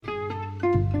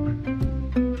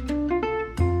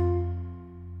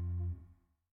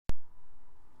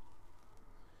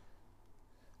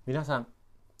皆さん、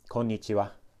こんにち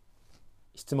は。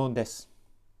質問です。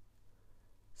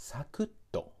サクッ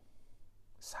と、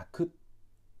サクッ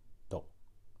と、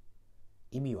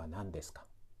意味は何ですか？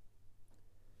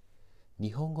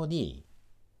日本語に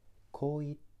こう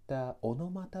いったオノ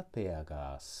マトペア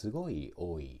がすごい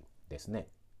多いですね。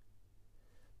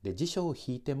で、辞書を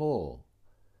引いても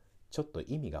ちょっと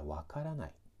意味がわからな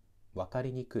い、わか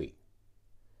りにくい。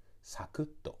サクッ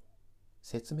と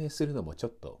説明するのもちょ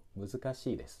っと難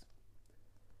しいです。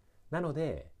なの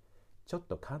で、ちょっ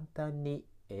と簡単に、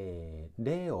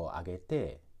例を挙げ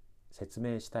て説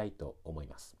明したいと思い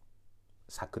ます。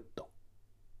サクッと。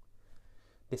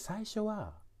で、最初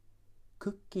は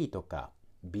クッキーとか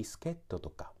ビスケット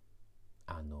とか、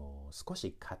少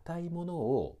し硬いもの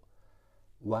を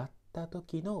割った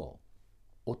時の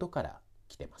音から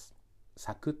来てます。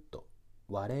サクッと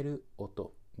割れる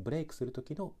音、ブレイクする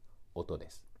時の音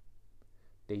です。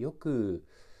で、よく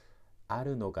あ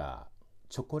るのが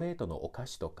チョコレートのお菓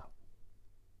子とか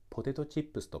ポテトチ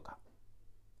ップスとか、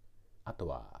あと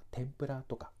は天ぷら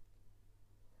とか、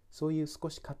そういう少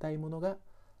し硬いものが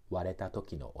割れた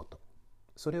時の音、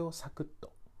それをサクッと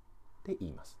って言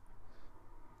います。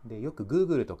で、よく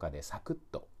Google とかでサクッ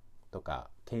ととか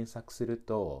検索する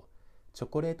とチョ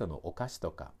コレートのお菓子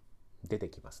とか出て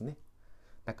きますね。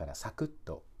だからサクッ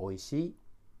と美味しい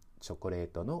チョコレー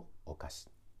トのお菓子、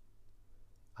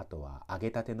あとは揚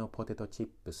げたてのポテトチッ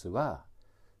プスは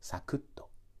サクッと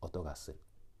音がする。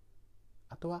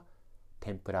あとは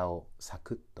天ぷらをサ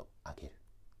クッと揚げる。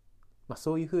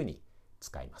そういうふうに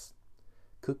使います。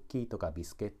クッキーとかビ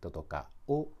スケットとか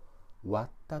を割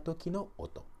った時の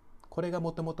音。これが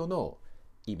もともとの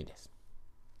意味です。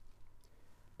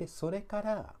で、それか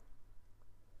ら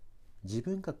自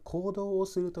分が行動を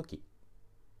するとき、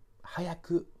早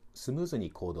くスムーズ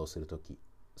に行動するとき、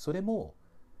それも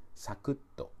サクッ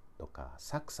ととか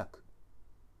サクサクっ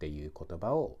ていう言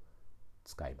葉を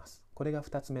使います。これが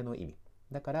2つ目の意味。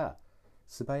だから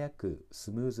素早く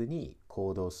スムーズに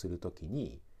行動するとき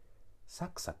にサ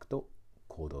クサクと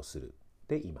行動するっ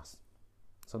て言います。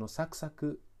そのサクサ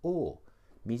クを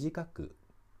短く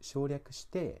省略し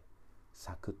て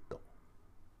サクッとっ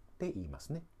て言いま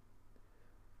すね。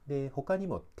で、他に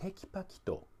もテキパキ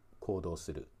と行動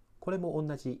する。これも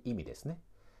同じ意味ですね。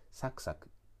サクサク、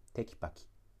テキパキ、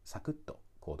サクッと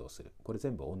行動する。これ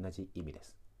全部同じ意味で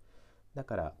す。だ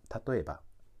から例えば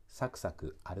サクサ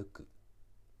ク歩く、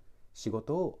仕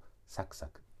事をサクサ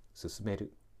ク進め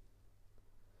る、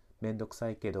めんどくさ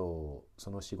いけど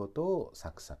その仕事を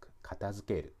サクサク片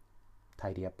付ける、タ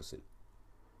イディアップする。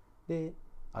で、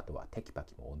あとはテキパ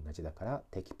キも同じだから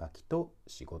テキパキと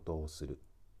仕事をする。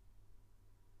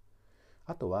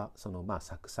あとはその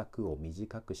サクサクを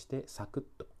短くしてサク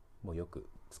ッともよく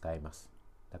使えます。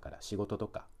だから仕事と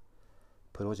か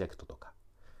プロジェクトとか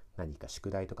何か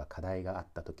宿題とか課題があっ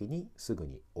た時にすぐ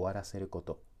に終わらせるこ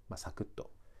と、サクッと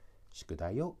宿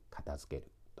題を片付ける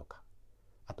とか、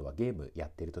あとはゲームやっ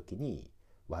てる時に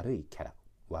悪いキャラ、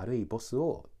悪いボス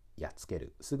をやっつけ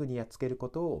る、すぐにやっつけるこ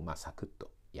とをサクッと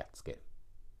やっつける。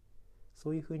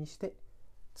そういうふうにして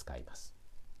使います。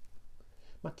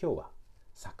今日は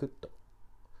サクッと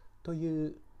とい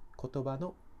う言葉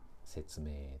の説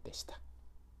明でした。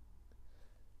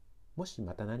もし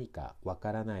また何かわ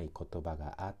からない言葉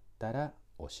があったら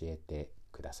教えて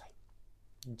ください。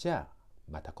じゃあ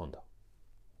また今度。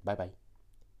バイバイ。